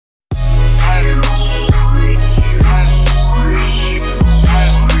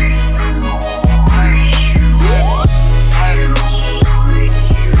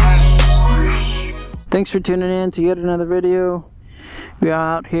Thanks for tuning in to yet another video. We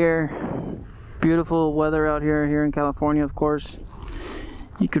are out here, beautiful weather out here in California, of course.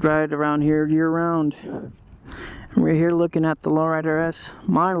 You could ride around here year-round. And we're here looking at the Lowrider S,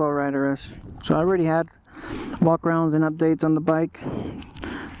 my Lowrider S. So I already had walk-arounds and updates on the bike.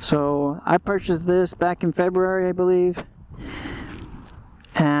 So I purchased this back in February, I believe.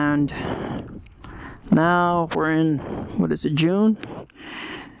 And now we're in, what is it, June?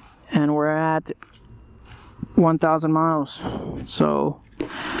 And we're at 1,000 miles. So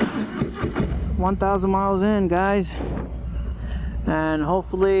 1,000 miles in, guys, and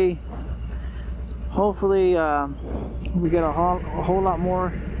hopefully we get a whole lot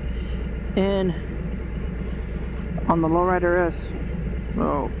more in on the Lowrider S.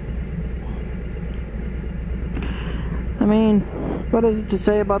 So I mean, what is it to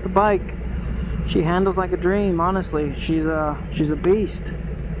say about the bike? She handles like a dream, honestly. She's a beast.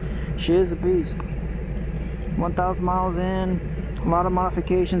 She is a beast. 1,000 miles in, a lot of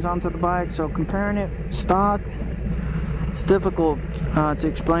modifications onto the bike, so comparing it stock, it's difficult to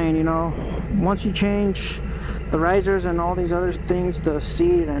explain, you know. Once you change the risers and all these other things, the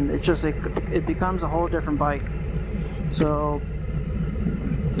seat, and it becomes a whole different bike. So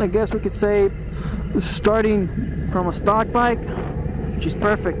I guess we could say, starting from a stock bike, she's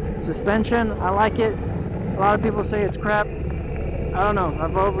perfect. Suspension, I like it. A lot of people say it's crap. I don't know,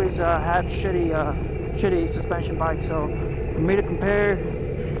 I've always had shitty suspension bikes, so for me to compare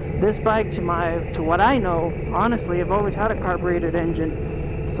this bike to what I know, honestly, I've always had a carbureted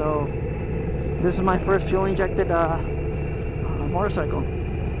engine. So this is my first fuel injected motorcycle.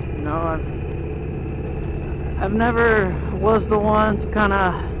 You know, I've never was the one to kind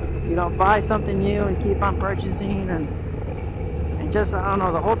of, you know, buy something new and keep on purchasing, and just, I don't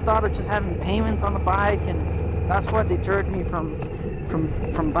know, the whole thought of just having payments on the bike, and that's what deterred me from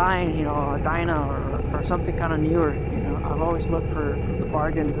buying, you know, a Dyna or something kind of newer. You know, I've always looked for the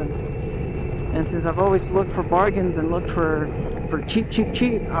bargains, and since I've always looked for bargains and looked for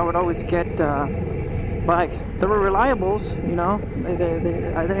cheap, I would always get bikes. They were reliables, you know.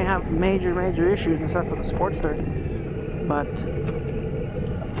 I didn't have major issues except for the Sportster, but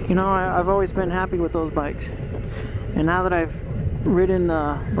you know, I've always been happy with those bikes. And now that I've ridden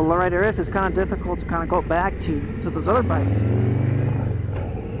the Lowrider S, it's kind of difficult to kind of go back to those other bikes.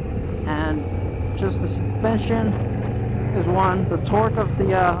 And just the suspension is one, the torque of the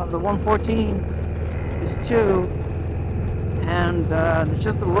 114 is two, and it's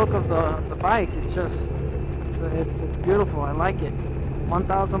just the look of the bike. It's beautiful. I like it.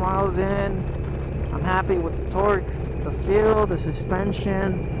 1,000 miles in, I'm happy with the torque, the feel, the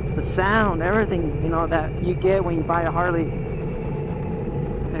suspension, the sound, everything, you know, that you get when you buy a Harley.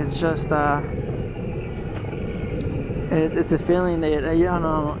 It's just it's a feeling that you don't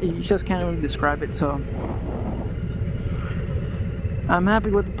know, you just can't really describe it. So I'm happy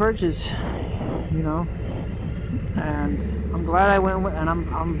with the purchase, you know, and I'm glad I went with, and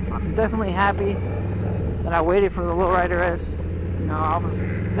I'm definitely happy that I waited for the Lowrider S. You know, I was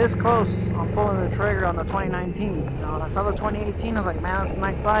this close on pulling the trigger on the 2019. You know, when I saw the 2018, I was like, man, that's a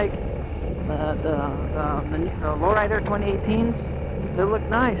nice bike. The Lowrider 2018s, they look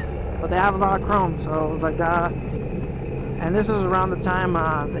nice, but they have a lot of chrome, so I was like, and this is around the time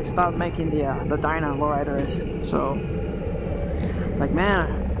they stopped making the Dyna Lowrider S. So, like,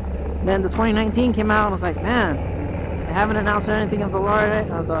 man. Then the 2019 came out, and I was like, man, they haven't announced anything of the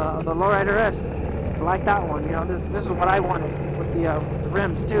Lowrider S. I like that one. You know, this is what I wanted with the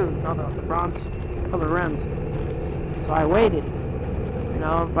rims too. You know, the bronze color rims. So I waited. You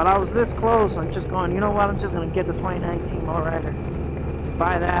know, but I was this close. I'm just going, you know what? I'm just gonna get the 2019 Lowrider. Just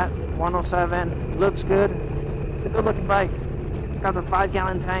buy that. 107. Looks good. It's a good looking bike. It's got the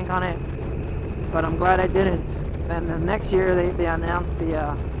 5-gallon tank on it, but I'm glad I didn't. And then next year they announced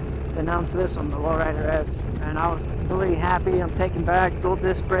this on the Lowrider S, and I was really happy. I'm taking back dual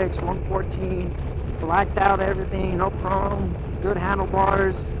disc brakes, 114, blacked out everything, no chrome, good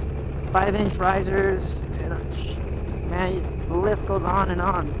handlebars, 5-inch risers. And, man, the list goes on and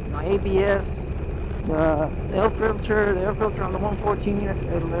on. You know, ABS, the air filter on the 114,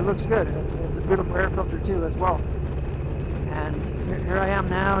 it looks good. It's a beautiful air filter too as well. And here I am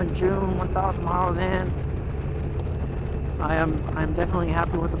now in June, 1,000 miles in. I'm definitely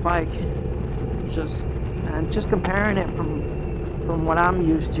happy with the bike. Just comparing it from what I'm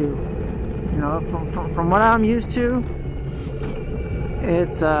used to. You know, from what I'm used to,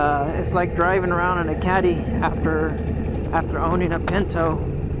 it's like driving around in a caddy after owning a Pinto.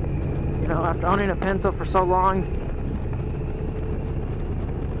 You know, after owning a Pinto for so long,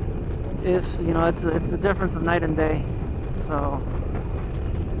 it's, you know, it's a difference of night and day. So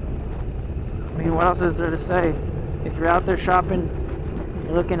mean, what else is there to say? If you're out there shopping,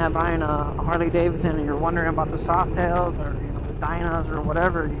 you're looking at buying a Harley-Davidson and you're wondering about the Softails or, you know, the Dynas or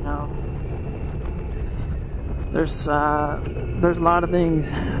whatever, you know, there's a lot of things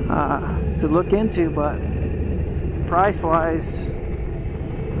to look into, but price-wise,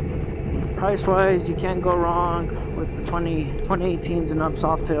 you can't go wrong with the 2018s and up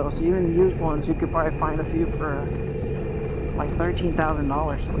Softails. Even used ones, you could probably find a few for like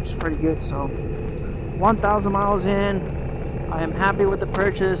 $13,000, which is pretty good. So 1,000 miles in, I am happy with the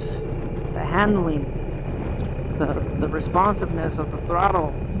purchase. The handling, the responsiveness of the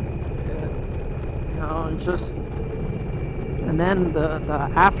throttle, you know, it's just, and then the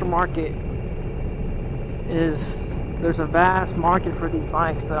aftermarket is, there's a vast market for these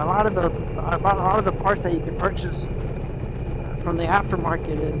bikes. A lot of the parts that you can purchase from the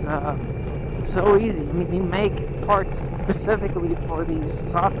aftermarket is so easy. I mean, they make parts specifically for these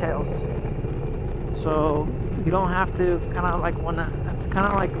Softails, so you don't have to kind of like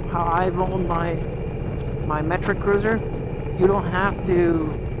how I've owned my metric cruiser. You don't have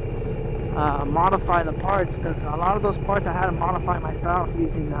to modify the parts, because a lot of those parts I had to modify myself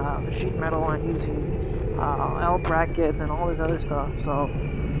using sheet metal and using L brackets and all this other stuff. So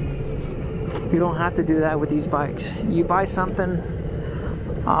you don't have to do that with these bikes. You buy something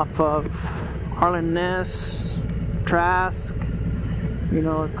off of Harley-Davidson, Trask, you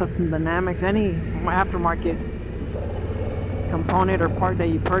know, Custom Dynamics, any aftermarket component or part that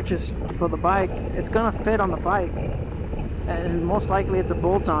you purchase for the bike, it's gonna fit on the bike, and most likely it's a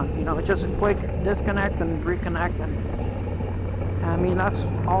bolt-on. You know, it's just a quick disconnect and reconnect. And I mean, that's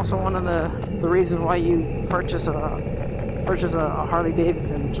also one of the reasons why you purchase a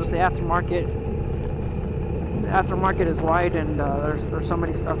Harley-Davidson. Just the aftermarket. The aftermarket is wide, and there's so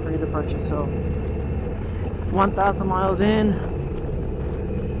many stuff for you to purchase. So 1,000 miles in,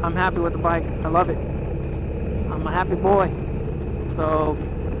 I'm happy with the bike. I love it. I'm a happy boy. So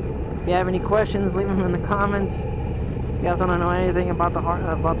if you have any questions, leave them in the comments. If you guys want to know anything about the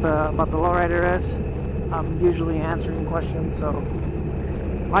Lowrider S, I'm usually answering questions. So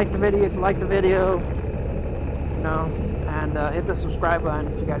like the video if you like the video, you know, and hit the subscribe button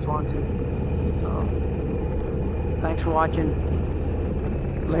if you guys want to. So thanks for watching.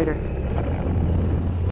 Later.